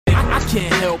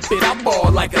can't help it, I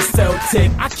ball like a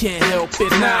Celtic. I can't help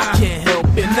it, nah, I can't help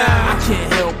it, nah, I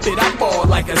can't help it, I ball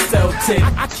like a Celtic.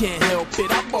 I can't help it,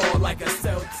 I ball like a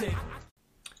Celtic.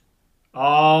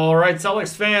 All right,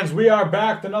 Celtics fans, we are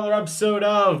back with another episode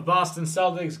of Boston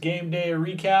Celtics Game Day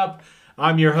Recap.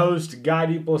 I'm your host, Guy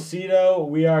DiPlacido.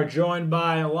 We are joined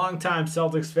by a longtime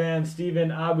Celtics fan,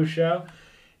 Steven Abushow.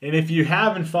 And if you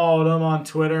haven't followed him on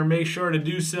Twitter, make sure to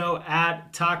do so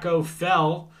at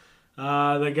TacoFell.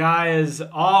 The guy is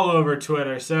all over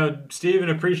Twitter. So, Steven,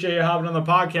 appreciate you hopping on the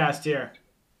podcast here.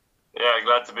 Yeah,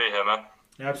 glad to be here, man.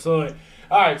 Absolutely.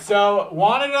 All right, so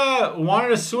wanted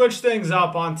to switch things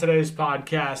up on today's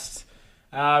podcast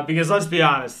because let's be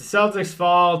honest, the Celtics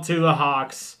fall to the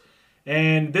Hawks,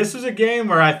 and this was a game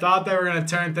where I thought they were going to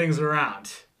turn things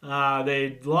around.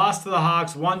 They lost to the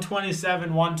Hawks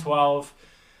 127-112.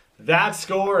 That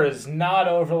score is not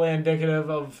overly indicative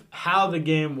of how the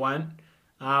game went.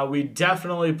 We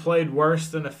definitely played worse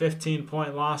than a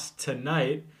 15-point loss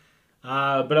tonight,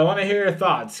 but I want to hear your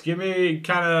thoughts. Give me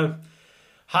kind of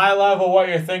high level what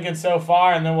you're thinking so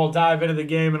far, and then we'll dive into the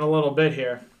game in a little bit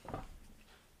here.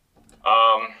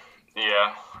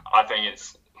 Yeah, I think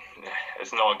it's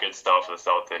not a good start for the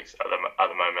Celtics at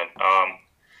the moment.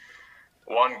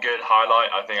 One good highlight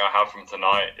I think I have from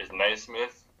tonight is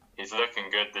Naismith. He's looking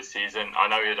good this season. I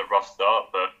know he had a rough start,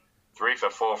 but 3 for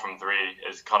 4 from 3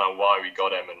 is kind of why we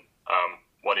got him and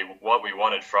what we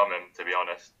wanted from him, to be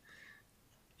honest.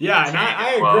 Yeah, and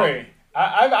I agree.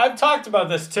 I've talked about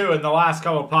this too in the last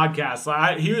couple of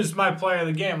podcasts. He was my player of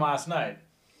the game last night.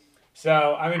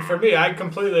 So, I mean, for me, I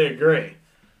completely agree.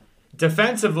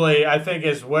 Defensively, I think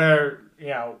is where,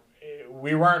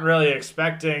 we weren't really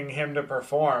expecting him to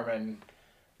perform, and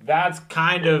that's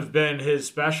kind of been his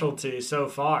specialty so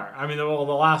far. I mean, the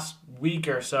last week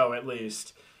or so at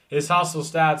least. His hustle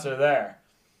stats are there.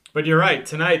 But you're right,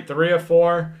 tonight, 3 of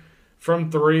 4 from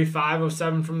 3, 5 of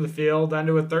 7 from the field,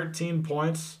 ended with 13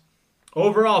 points.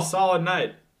 Overall, solid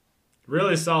night.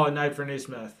 Really solid night for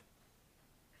Naismith.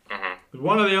 Mm-hmm.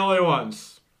 One of the only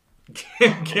ones.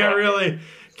 Can't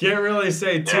really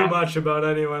say too much about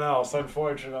anyone else,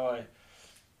 unfortunately.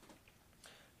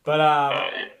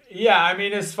 But yeah, I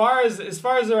mean, as far as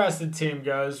the rest of the team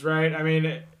goes, right? I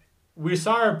mean, we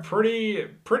saw a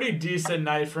pretty decent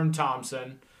night from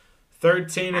Thompson,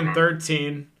 13 and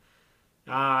 13.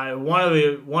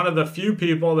 One of the few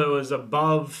people that was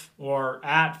above or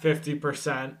at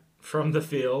 50% from the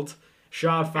field.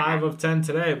 Shot 5 of 10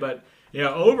 today, but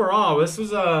overall this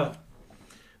was a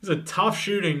tough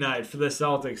shooting night for the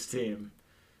Celtics team.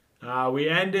 We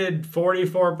ended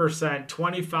 44%,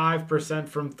 25%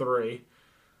 from 3,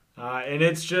 and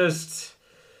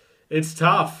it's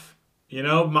tough.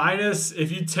 Minus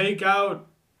if you take out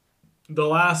the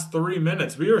last 3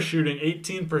 minutes, we were shooting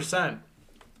 18%.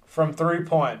 From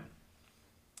 3-point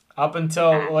up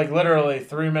until literally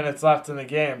 3 minutes left in the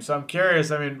game. So I'm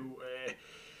curious, I mean,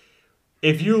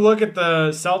 if you look at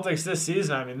the Celtics this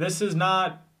season, I mean, this is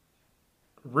not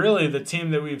really the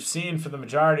team that we've seen for the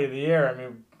majority of the year. I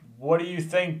mean, what do you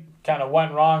think kind of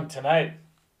went wrong tonight?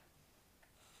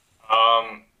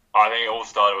 I think it all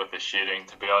started with the shooting,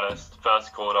 to be honest.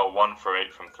 First quarter, 1 for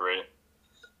 8 from 3.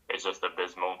 It's just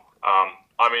abysmal.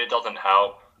 I mean, it doesn't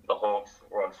help. The Hawks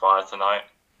were on fire tonight.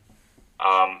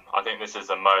 I think this is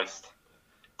the most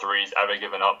threes ever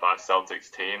given up by a Celtics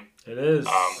team. It is.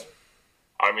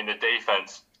 I mean, the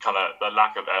defense, kind of the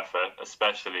lack of effort,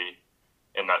 especially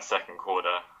in that second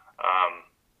quarter.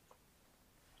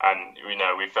 And,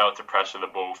 we failed to pressure the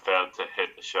ball, failed to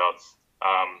hit the shots.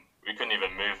 We couldn't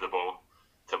even move the ball,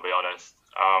 to be honest.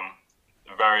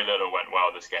 Very little went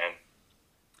well this game.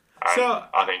 And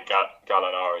I think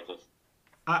Gallinari just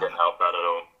didn't help that at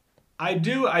all. I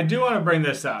do want to bring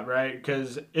this up, right?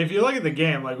 Because if you look at the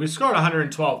game, we scored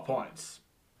 112 points.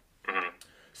 Mm-hmm.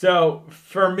 So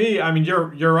for me, I mean,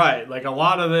 you're right. A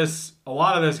lot of this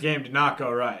game did not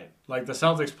go right. The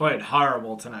Celtics played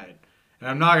horrible tonight, and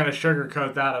I'm not going to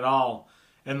sugarcoat that at all.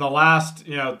 In the last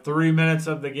 3 minutes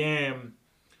of the game,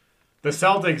 the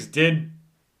Celtics did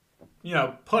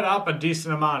put up a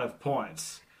decent amount of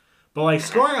points, but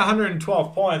scoring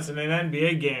 112 points in an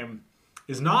NBA game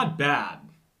is not bad.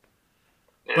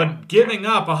 Yeah. But giving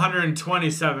up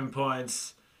 127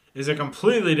 points is a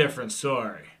completely different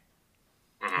story.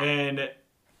 Mm-hmm. And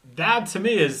that, to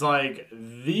me, is,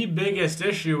 the biggest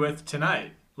issue with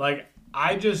tonight.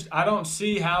 I don't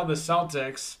see how the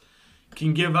Celtics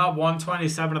can give up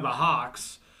 127 to the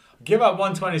Hawks, give up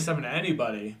 127 to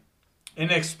anybody,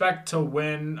 and expect to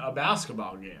win a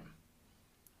basketball game.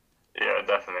 Yeah,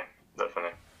 definitely.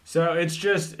 So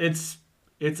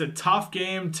it's a tough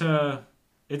game to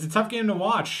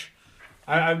watch.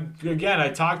 I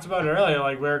talked about it earlier.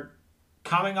 Like, we're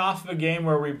coming off of a game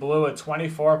where we blew a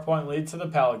 24-point lead to the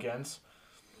Pelicans.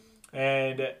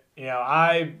 And,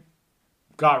 I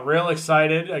got real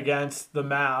excited against the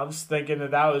Mavs, thinking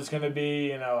that was going to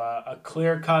be, a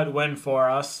clear-cut win for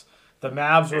us. The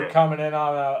Mavs were coming in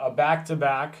on a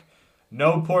back-to-back,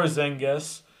 no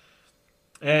Porzingis,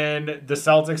 and the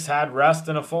Celtics had rest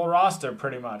and a full roster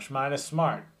pretty much, minus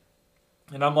Smart.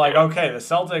 And I'm like, okay, the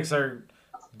Celtics are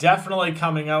definitely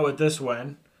coming out with this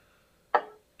win.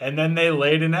 And then they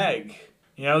laid an egg.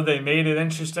 They made it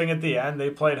interesting at the end.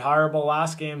 They played horrible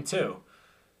last game too.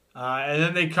 And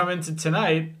then they come into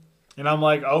tonight, and I'm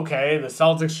like, okay, the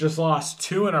Celtics just lost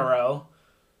 2 in a row.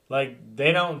 Like,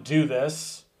 they don't do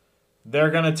this.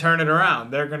 They're going to turn it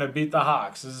around. They're going to beat the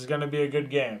Hawks. This is going to be a good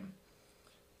game.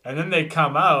 And then they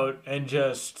come out and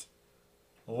just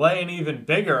lay an even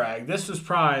bigger egg. This was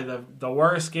probably the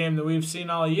worst game that we've seen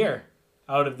all year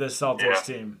out of this Celtics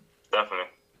team. Definitely.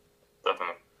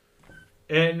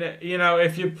 And,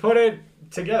 if you put it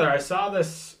together, I saw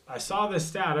this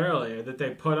stat earlier that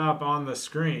they put up on the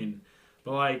screen.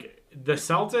 But, like, the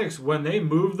Celtics, when they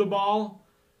move the ball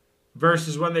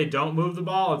versus when they don't move the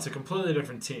ball, it's a completely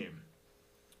different team.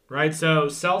 Right? So,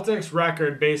 Celtics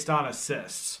record based on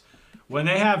assists. When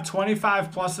they have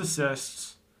 25-plus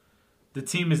assists, the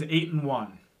team is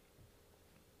 8-1.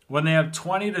 When they have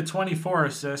 20 to 24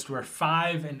 assists, we're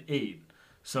 5-8.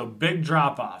 So, big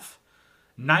drop-off.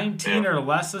 19 or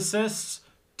less assists,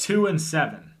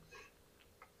 2-7.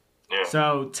 Yeah.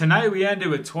 So tonight we ended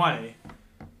with 20.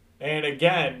 And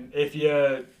again, if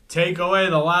you take away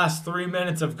the last 3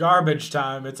 minutes of garbage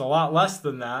time, it's a lot less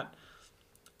than that.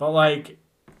 But, like,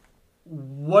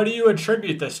 what do you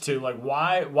attribute this to? Like,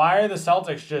 why are the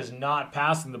Celtics just not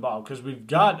passing the ball? Because we've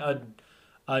got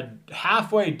a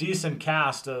halfway decent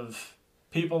cast of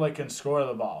people that can score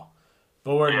the ball,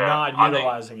 but we're not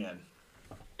utilizing it.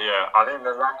 Yeah, I think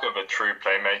the lack of a true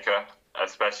playmaker,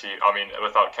 especially,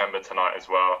 without Kemba tonight as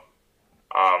well,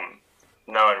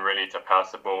 no one really to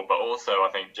pass the ball, but also I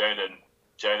think Jalen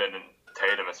and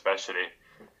Tatum especially,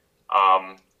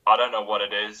 I don't know what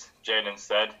it is. Jalen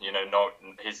said, he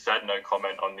said no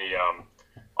comment on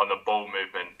the ball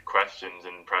movement questions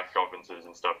in press conferences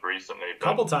and stuff recently. A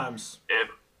couple times.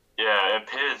 It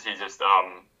appears he just,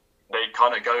 they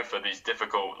kind of go for these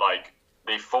difficult, like,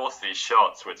 they force these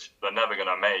shots, which they're never going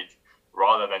to make,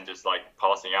 rather than just, like,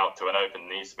 passing out to an open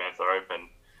Nesmith or open.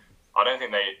 I don't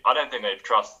think they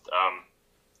trust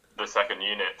the second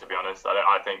unit, to be honest.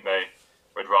 I think they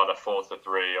would rather force a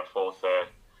three or force a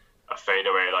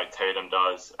fadeaway like Tatum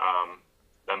does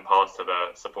than pass to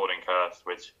the supporting cast,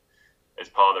 which is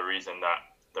part of the reason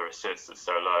that the assist is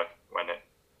so low when it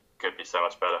could be so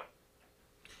much better.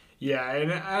 Yeah,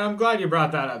 and I'm glad you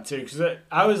brought that up, too, because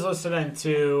I was listening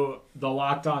to the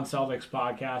Locked On Celtics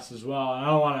podcast as well, and I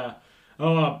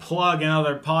don't want to plug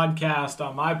another podcast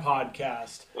on my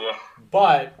podcast. Yeah.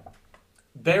 But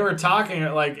they were talking,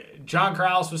 like, John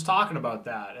Krause was talking about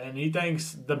that, and he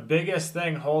thinks the biggest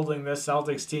thing holding this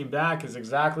Celtics team back is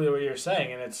exactly what you're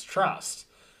saying, and it's trust.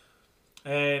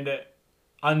 And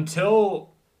until,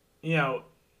 Jaylen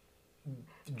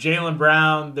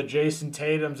Brown, the Jason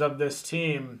Tatums of this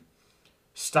team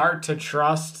start to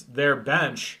trust their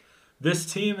bench, this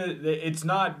team, it's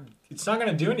not going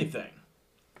to do anything.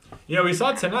 We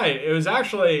saw tonight, it was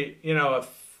actually, a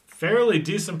fairly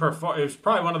decent performance. It was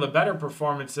probably one of the better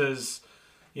performances,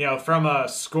 from a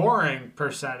scoring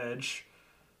percentage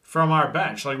from our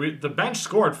bench. Like, the bench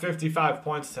scored 55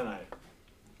 points tonight.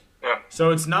 Yeah.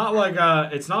 So it's not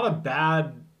a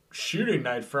bad shooting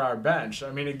night for our bench.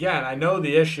 Again, I know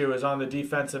the issue is on the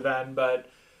defensive end, but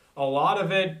a lot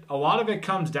of it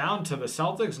comes down to the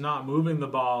Celtics not moving the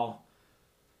ball.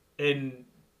 That's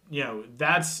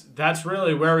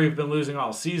really where we've been losing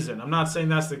all season. I'm not saying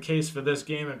that's the case for this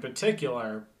game in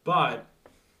particular, but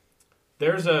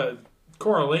there's a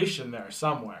correlation there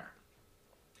somewhere.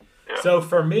 Yeah. So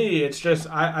for me, it's just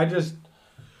I just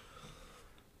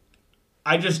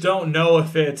don't know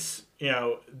if it's,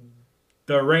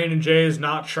 the Rain and Jays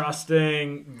not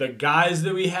trusting the guys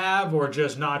that we have or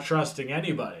just not trusting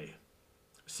anybody.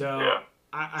 So yeah.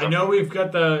 I know we've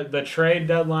got the trade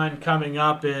deadline coming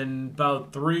up in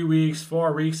about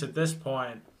 4 weeks at this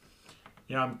point.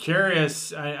 I'm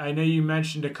curious. I know you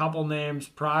mentioned a couple names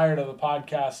prior to the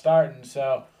podcast starting,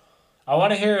 so I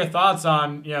want to hear your thoughts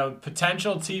on,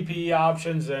 potential TPE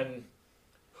options and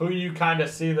who you kind of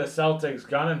see the Celtics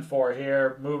gunning for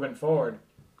here moving forward.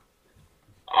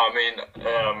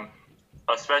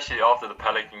 Especially after the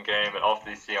Pelican game and after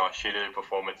these shooting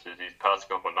performances these past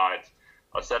couple of nights,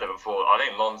 I've said it before, I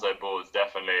think Lonzo Ball is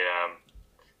definitely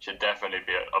should definitely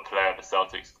be a player the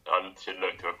Celtics should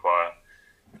look to acquire.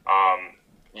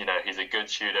 He's a good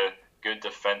shooter, good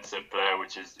defensive player,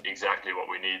 which is exactly what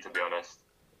we need, to be honest.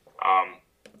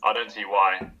 I don't see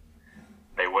why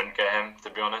they wouldn't get him, to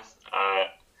be honest.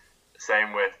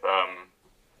 Same with, I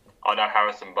know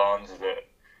Harrison Barnes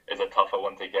is a tougher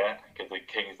one to get because the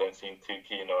Kings don't seem too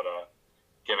keen on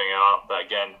giving it up. But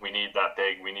again, we need that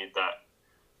big, we need that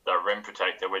rim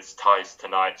protector, which Tice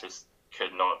tonight just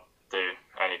could not do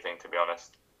anything, to be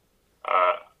honest.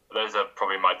 Those are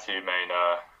probably my two main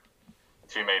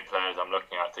players I'm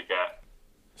looking at to get.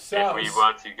 So, if we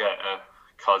were to get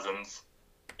Cousins,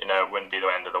 it wouldn't be the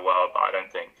end of the world, but I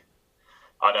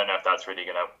don't know if that's really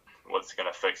what's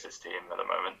gonna fix this team at the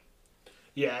moment.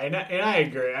 Yeah, and I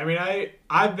agree. I mean,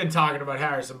 I've been talking about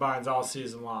Harrison Barnes all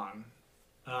season long,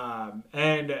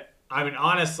 and I mean,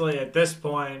 honestly, at this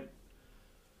point,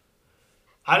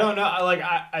 I don't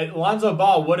know. Lonzo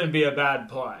Ball wouldn't be a bad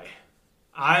play.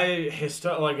 I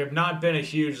have not been a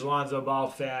huge Lonzo Ball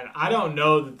fan. I don't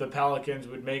know that the Pelicans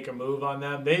would make a move on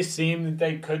them. They seem that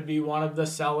they could be one of the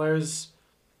sellers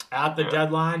at the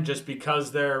deadline just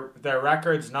because their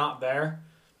record's not there.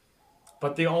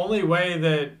 But the only way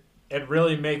that it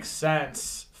really makes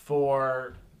sense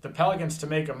for the Pelicans to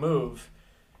make a move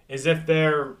is if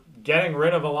they're getting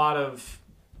rid of a lot of,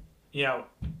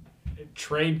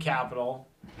 trade capital,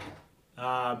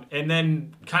 and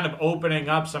then kind of opening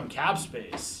up some cap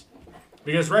space.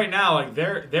 Because right now,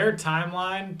 their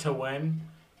timeline to win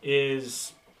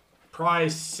is probably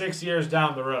 6 years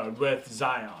down the road with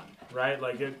Zion, right?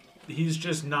 He's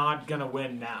just not going to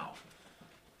win now.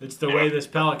 It's the way this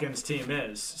Pelicans team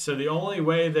is. So the only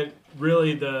way that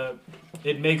really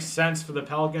it makes sense for the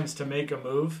Pelicans to make a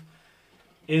move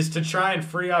is to try and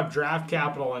free up draft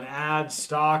capital and add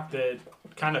stock that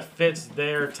kind of fits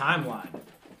their timeline.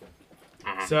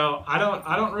 So I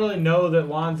don't really know that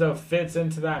Lonzo fits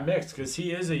into that mix because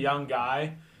he is a young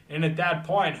guy, and at that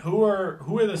point, who are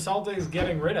the Celtics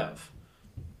getting rid of?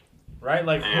 Right?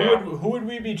 Who would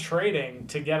we be trading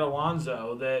to get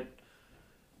Lonzo that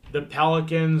the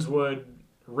Pelicans would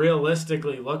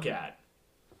realistically look at?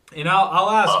 And I'll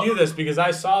ask you this because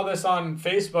I saw this on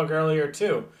Facebook earlier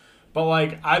too.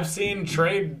 But I've seen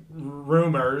trade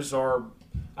rumors, or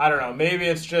I don't know, maybe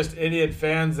it's just idiot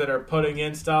fans that are putting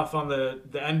in stuff on the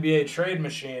NBA trade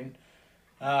machine.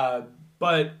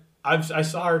 But I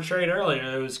saw a trade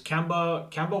earlier. It was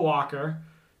Kemba Walker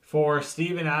for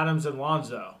Steven Adams and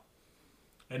Lonzo.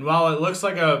 And while it looks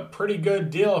like a pretty good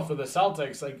deal for the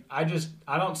Celtics, I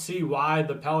don't see why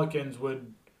the Pelicans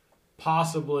would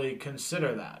possibly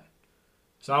consider that.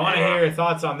 So I want to hear your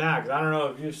thoughts on that because I don't know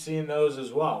if you've seen those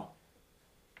as well.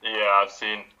 Yeah, I've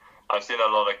seen a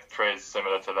lot of trades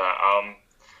similar to that.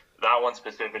 That one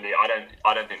specifically, I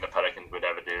don't think the Pelicans would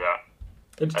ever do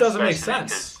that. It doesn't make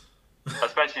sense.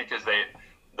 Especially because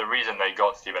the reason they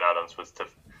got Steven Adams was to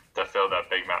fill that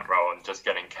big man role, and just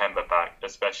getting Kemba back,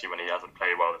 especially when he hasn't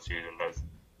played well this season.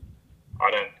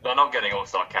 They're not getting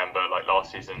All-Star Kemba like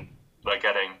last season. They're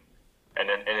getting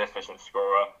an inefficient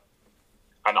scorer.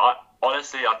 And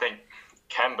honestly, I think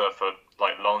Kemba for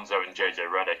Lonzo and JJ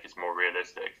Redick is more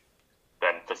realistic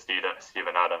than for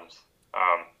Steven Adams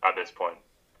at this point.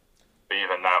 But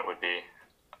even that would be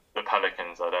the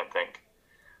Pelicans. I don't think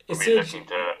would be looking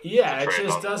to. Yeah, to it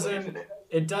just doesn't.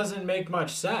 It doesn't make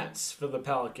much sense for the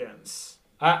Pelicans.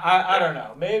 I don't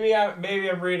know. Maybe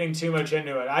I'm reading too much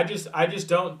into it. I just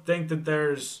don't think that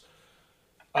there's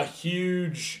a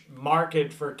huge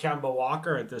market for Kemba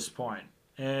Walker at this point.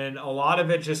 And a lot of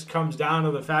it just comes down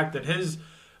to the fact that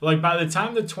by the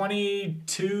time the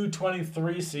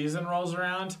 22-23 season rolls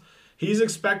around, he's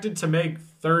expected to make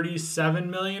 $37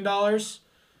 million.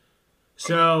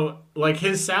 So,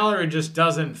 his salary just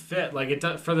doesn't fit.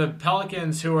 For the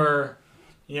Pelicans, who are,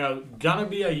 gonna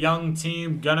be a young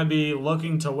team, gonna be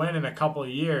looking to win in a couple of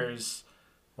years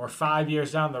or 5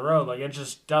 years down the road, it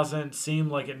just doesn't seem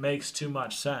like it makes too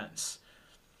much sense.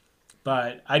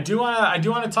 But I do want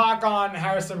to talk on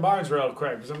Harrison Barnes real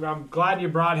quick because I'm glad you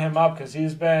brought him up because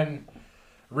he's been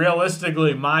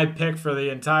realistically my pick for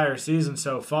the entire season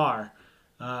so far.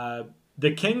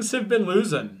 The Kings have been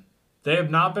losing. They have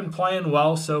not been playing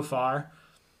well so far.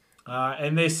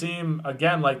 And they seem,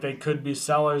 again, like they could be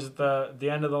sellers at the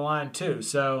end of the line too.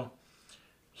 So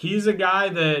he's a guy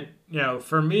that,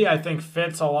 for me, I think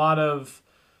fits a lot of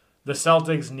the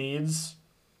Celtics' needs.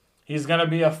 He's going to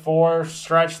be a 4,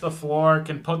 stretch the floor,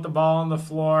 can put the ball on the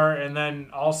floor, and then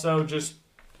also just,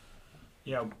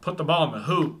 put the ball in the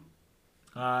hoop.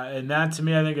 And that, to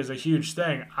me, I think is a huge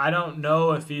thing. I don't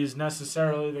know if he's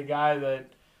necessarily the guy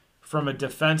that, from a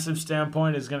defensive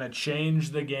standpoint, is going to change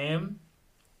the game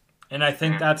And I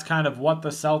think that's kind of what the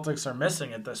Celtics are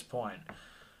missing at this point.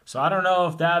 So I don't know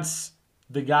if that's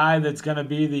the guy that's going to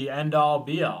be the end-all,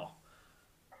 be-all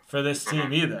for this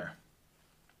team either.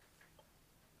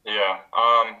 Yeah,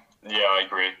 I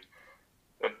agree.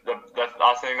 I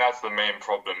think that's the main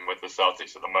problem with the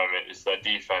Celtics at the moment is their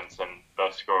defense and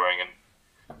their scoring. And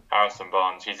Harrison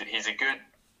Barnes, he's a good.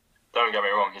 Don't get me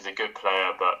wrong, he's a good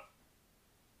player,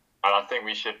 and I think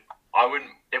we should. I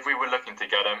wouldn't if we were looking to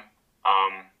get him.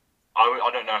 I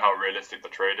don't know how realistic the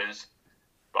trade is,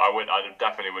 but I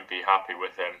definitely would be happy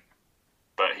with him.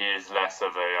 But he is less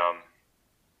of a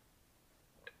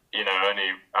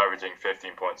only averaging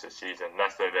 15 points this season,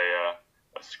 less of a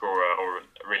scorer or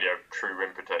really a true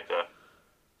rim protector.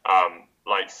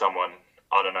 Like some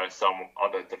other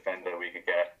defender we could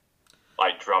get,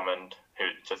 like Drummond,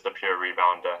 who's just a pure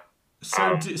rebounder.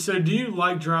 So do you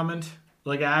like Drummond?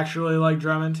 Like actually like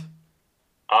Drummond?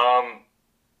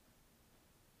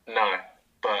 No,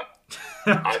 but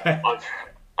Okay.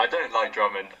 I don't like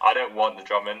Drummond. I don't want the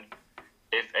Drummond.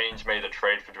 If Ainge made a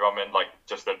trade for Drummond, like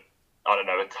just a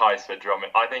Tice for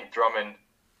Drummond, I think Drummond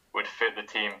would fit the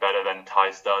team better than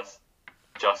Tice does,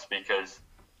 just because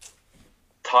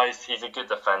Tice, he's a good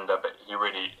defender, but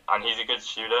he's a good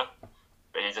shooter,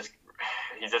 but he's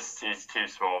too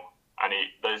small, and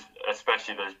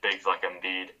especially those bigs like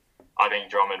Embiid, I think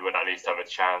Drummond would at least have a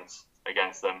chance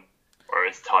against them,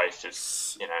 whereas Tice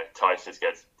just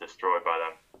gets destroyed by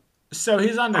them. So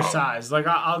he's undersized. Like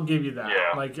I'll give you that.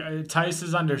 Yeah. Like Tice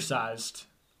is undersized,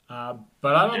 but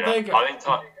I don't think. I think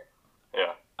Tice.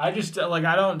 Yeah. I just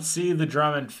I don't see the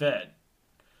Drummond fit,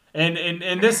 and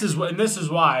this is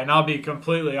why. And I'll be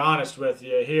completely honest with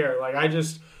you here. Like I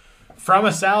just, from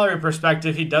a salary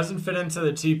perspective, he doesn't fit into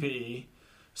the TPE,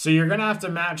 so you're gonna have to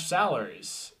match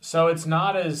salaries. So it's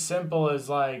not as simple as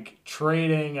like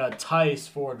trading a Tice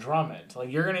for Drummond.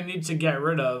 Like you're gonna need to get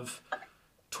rid of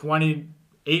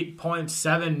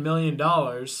 $28.7 million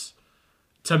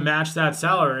to match that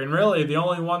salary, and really the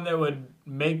only one that would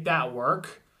make that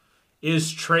work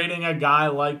is trading a guy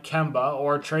like Kemba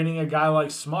or trading a guy like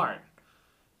Smart.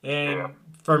 And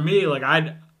for me, like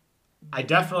I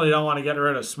definitely don't want to get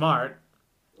rid of Smart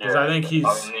because I think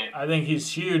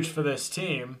he's huge for this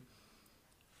team,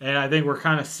 and I think we're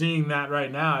kind of seeing that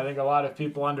right now. I think a lot of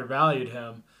people undervalued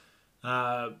him,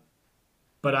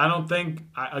 but I don't think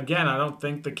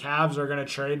the Cavs are going to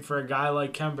trade for a guy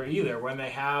like Kemba either when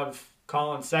they have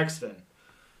Colin Sexton.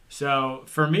 So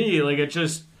for me, like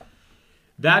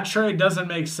that trade doesn't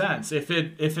make sense. If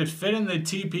it fit in the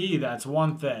TPE, that's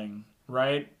one thing,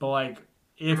 right? But like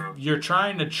if you're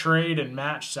trying to trade and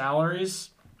match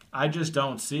salaries, I just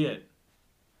don't see it.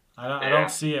 I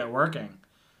don't see it working.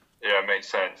 Yeah, it makes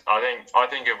sense. I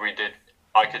think if we did,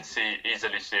 I could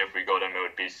easily see if we got him, it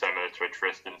would be similar to a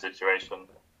Tristan situation,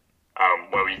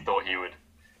 where we thought he would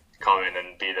come in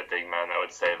and be the big man that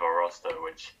would save our roster.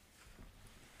 Which,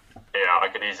 yeah, I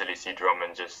could easily see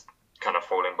Drummond just kind of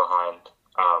falling behind.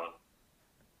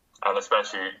 And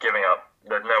especially giving up,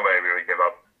 there's no way we would give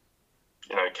up,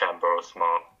 Kemba or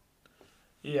Smart.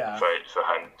 Yeah. For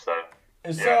him.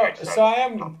 So I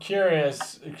am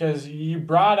curious because you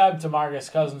brought up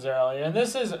DeMarcus Cousins earlier, and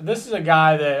this is a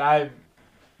guy that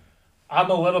I'm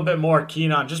a little bit more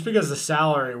keen on just because the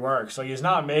salary works. Like he's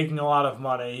not making a lot of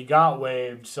money. He got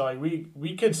waived, so like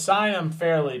we could sign him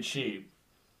fairly cheap.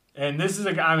 And this is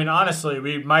a guy. I mean, honestly,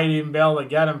 we might even be able to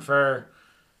get him for,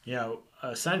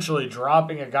 essentially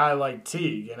dropping a guy like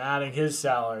Teague and adding his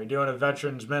salary, doing a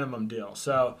veterans minimum deal.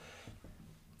 So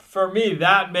for me,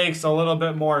 that makes a little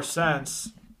bit more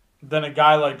sense than a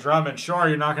guy like Drummond. Sure,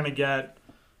 you're not going to get,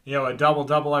 a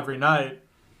double-double every night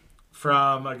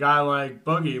from a guy like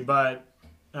Boogie, but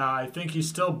I think he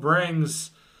still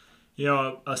brings,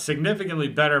 a significantly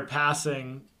better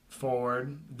passing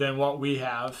forward than what we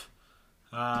have.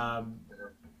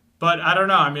 But I don't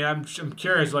know. I mean, I'm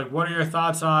curious. Like, what are your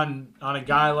thoughts on a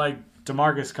guy like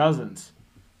DeMarcus Cousins?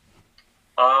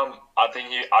 I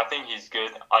think he's good.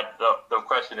 The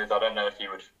question is, I don't know if he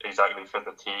would exactly fit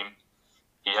the team.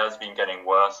 He has been getting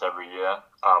worse every year.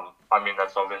 I mean,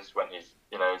 that's obvious when he's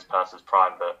past his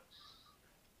prime, but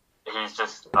he's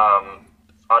just.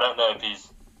 I don't know if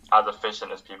he's as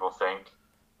efficient as people think.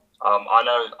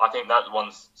 I think that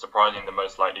one's surprising the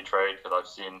most likely trade because I've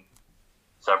seen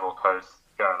several posts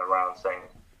going around saying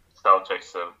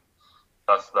Celtics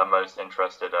that's their most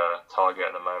interested target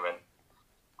at the moment.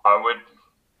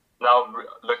 Now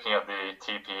looking at the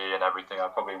TPE and everything, I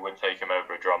probably would take him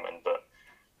over Drummond, but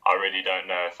I really don't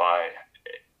know if I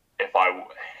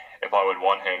would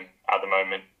want him at the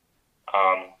moment,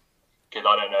 because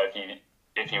I don't know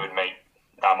if he would make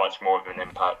that much more of an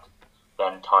impact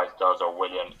than Tice does or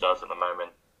Williams does at the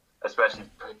moment. especially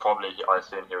probably I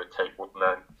assume he would take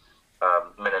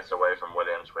minutes away from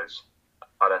Williams, which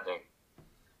I don't think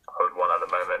I would want at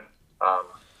the moment.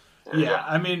 Yeah,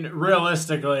 I mean,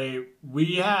 realistically,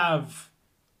 we have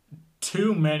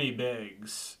too many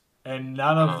bigs, and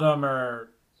none of them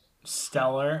are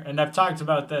stellar. And I've talked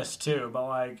about this too, but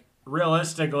like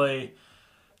realistically,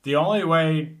 the only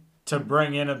way to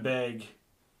bring in a big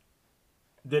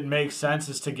that makes sense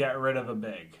is to get rid of a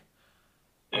big.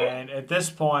 And at this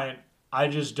point, I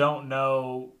just don't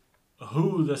know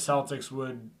who the Celtics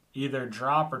would either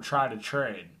drop or try to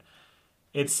trade.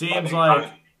 It seems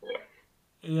like...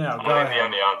 Yeah, I think the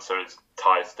only answer is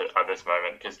Tice at this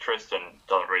moment, because Tristan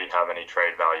doesn't really have any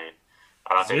trade value.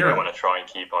 And I think they want to try and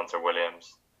keep on to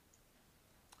Williams.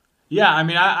 Yeah, I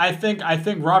mean, I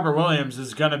think Robert Williams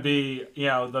is going to be,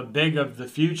 the big of the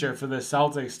future for the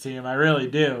Celtics team. I really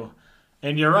do.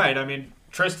 And you're right. I mean,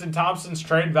 Tristan Thompson's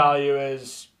trade value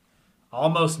is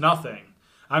almost nothing.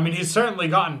 I mean, he's certainly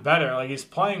gotten better. Like, he's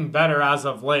playing better as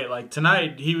of late. Like,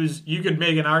 tonight, you could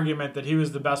make an argument that he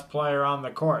was the best player on the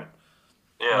court.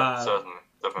 Yeah, certainly,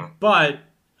 definitely. But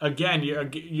again,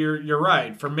 you're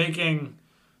right. For making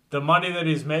the money that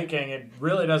he's making, it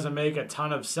really doesn't make a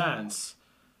ton of sense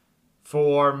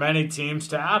for many teams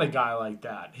to add a guy like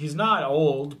that. He's not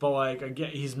old, but like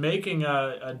again, he's making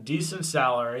a decent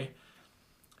salary,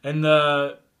 and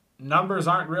the numbers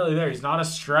aren't really there. He's not a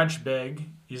stretch big.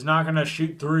 He's not going to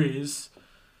shoot threes.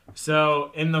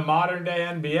 So in the modern day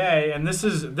NBA, and this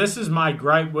is my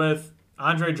gripe with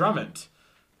Andre Drummond.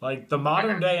 Like, the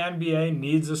modern-day NBA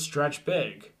needs a stretch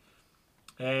big.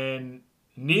 And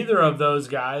neither of those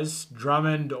guys,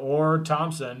 Drummond or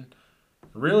Thompson,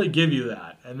 really give you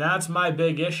that. And that's my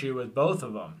big issue with both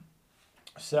of them.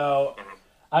 So,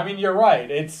 I mean, you're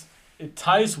right.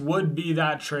 Tice would be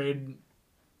that trade.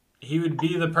 He would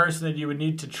be the person that you would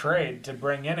need to trade to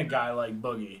bring in a guy like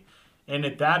Boogie. And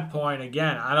at that point,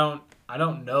 again, I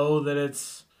don't know that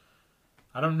it's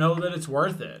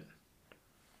worth it.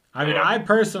 I mean, I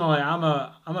personally, I'm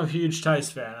a huge Tice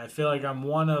fan. I feel like I'm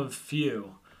one of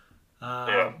few.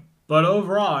 But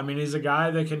overall, I mean, he's a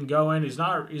guy that can go in. He's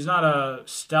not a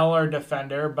stellar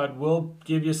defender, but will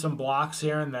give you some blocks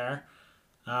here and there.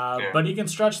 But he can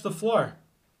stretch the floor,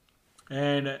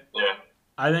 and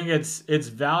I think it's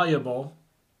valuable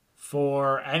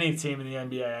for any team in the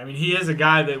NBA. I mean, he is a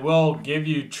guy that will give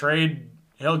you trade.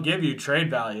 He'll give you trade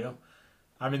value.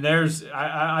 I mean,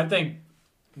 I think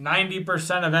 90%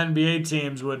 of NBA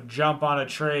teams would jump on a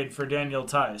trade for Daniel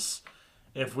Tice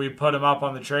if we put him up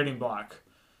on the trading block.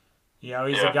 He's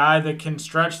a guy that can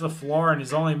stretch the floor, and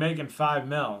he's only making $5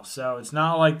 million. So it's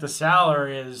not like the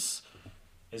salary is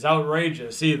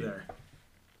outrageous either.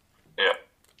 Yeah.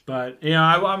 But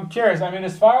I'm curious. I mean,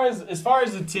 as far as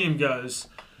the team goes,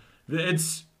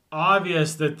 it's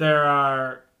obvious that there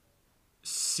are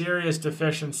serious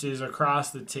deficiencies across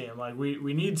the team. Like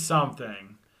we need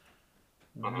something.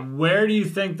 Where do you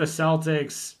think the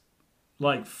Celtics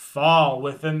fall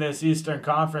within this Eastern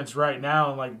Conference right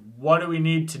now, and what do we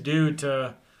need to do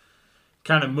to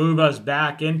kind of move us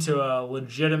back into a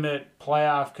legitimate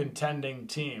playoff contending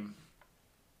team?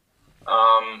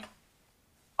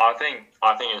 I think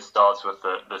it starts with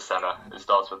the center. It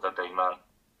starts with the big man.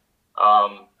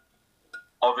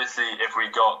 Obviously, if we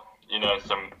got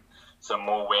some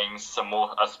more wings,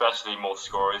 especially more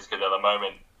scorers, because at the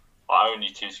moment our only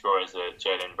two scorers are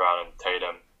Jaylen Brown and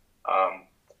Tatum.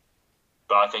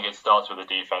 But I think it starts with the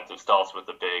defense. It starts with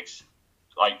the bigs.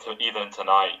 Even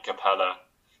tonight, Capella,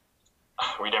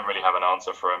 we didn't really have an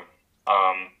answer for him.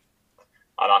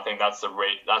 And I think that's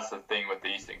the thing with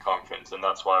the Eastern Conference, and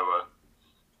that's why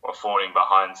we're falling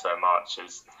behind so much.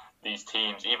 Is these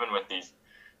teams, even with these,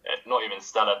 not even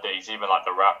stellar bigs, even like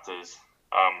the Raptors,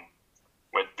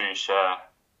 with Boucher.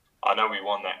 I know we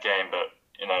won that game, but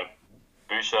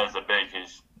Boucher is a big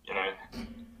who's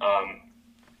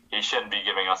he shouldn't be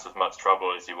giving us as much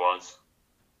trouble as he was.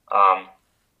 I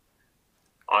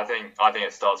think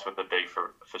it starts with the big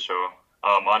for sure.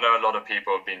 I know a lot of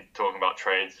people have been talking about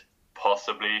trades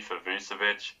possibly for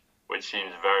Vucevic, which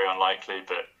seems very unlikely.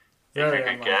 But if we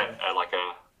could get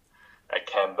a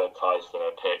Kemba Tyson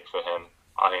pick for him,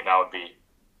 I think that would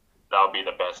be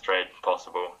the best trade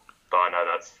possible. But I know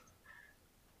that's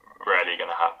rarely going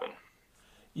to happen.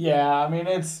 Yeah, I mean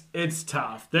it's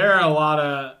tough. There are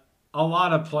a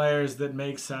lot of players that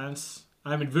make sense.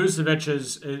 I mean,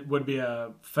 Vucevic would be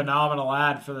a phenomenal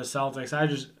ad for the Celtics. I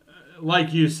just,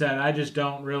 like you said, I just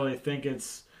don't really think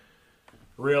it's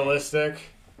realistic.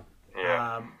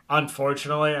 Yeah.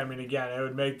 Unfortunately, I mean, again, it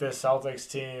would make this Celtics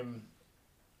team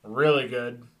really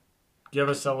good, give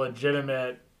us a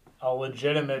legitimate a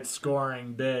legitimate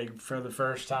scoring big for the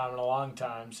first time in a long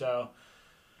time. So,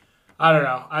 I don't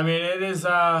know. I mean,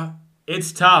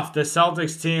 it's tough. The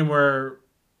Celtics team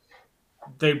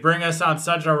they bring us on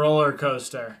such a roller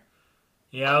coaster.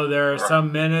 You know, there are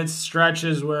some minutes,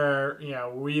 stretches where, you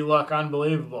know, we look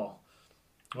unbelievable.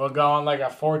 We'll go on like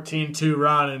a 14-2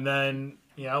 run, and then,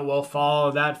 you know, we'll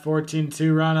follow that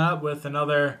 14-2 run up with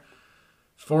another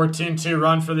 14-2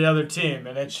 run for the other team.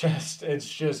 And it's just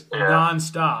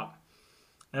nonstop.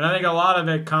 And I think a lot of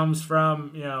it comes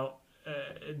from, you know,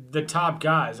 the top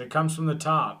guys. It comes from the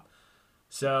top.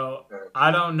 So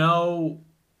I don't know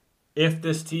if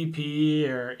this TPE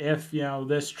or if, you know,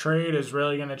 this trade is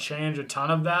really going to change a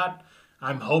ton of that.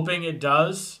 I'm hoping it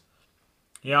does.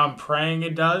 You know, I'm praying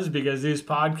it does, because these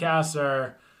podcasts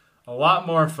are a lot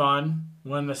more fun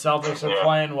when the Celtics are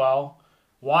playing well.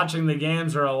 Watching the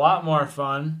games are a lot more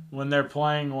fun when they're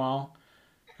playing well.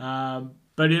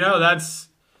 But, you know, that's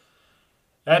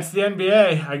the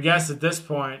NBA, I guess, at this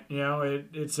point. You know,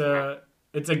 it's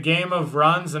a game of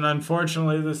runs, and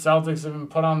unfortunately the Celtics have been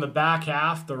put on the back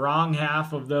half, the wrong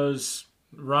half of those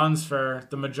runs for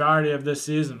the majority of this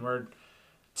season. We're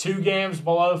 2 games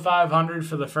below 500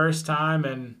 for the first time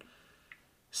in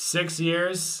 6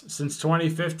 years, since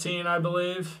 2015, I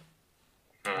believe.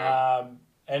 And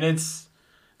it's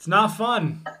not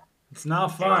fun. It's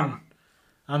not fun.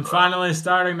 I'm finally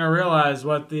starting to realize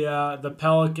what the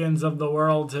Pelicans of the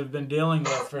world have been dealing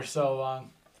with for so long.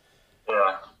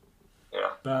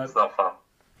 But it's not fun.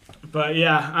 But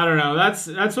yeah, I don't know. That's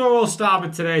where we'll stop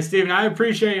it today, Steven. I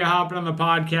appreciate you hopping on the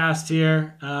podcast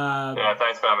here.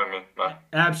 Thanks for having me. Bye.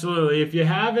 Absolutely. If you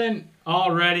haven't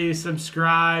already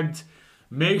subscribed,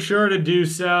 make sure to do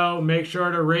so. Make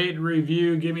sure to rate and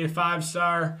review. Give me a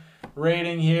 5-star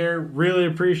rating here. Really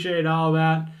appreciate all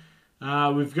that.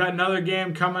 We've got another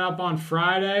game coming up on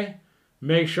Friday.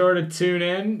 Make sure to tune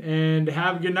in, and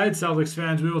have a good night, Celtics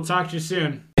fans. We will talk to you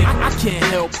soon. I can't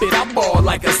help it, I ball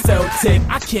like a Celtic.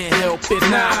 I can't help it,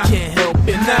 nah, I can't help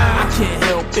it, nah, I can't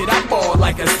help it, I ball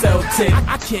like a Celtic.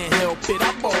 I can't help it,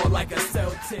 I ball like a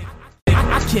Celtic.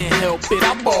 I can't help it,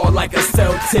 I ball like a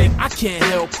Celtic. I can't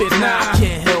help it, nah, I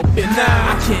can't help it, nah,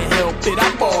 I can't help it,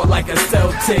 I ball like a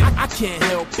Celtic. I can't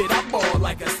help it, I ball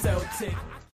like a Celtic.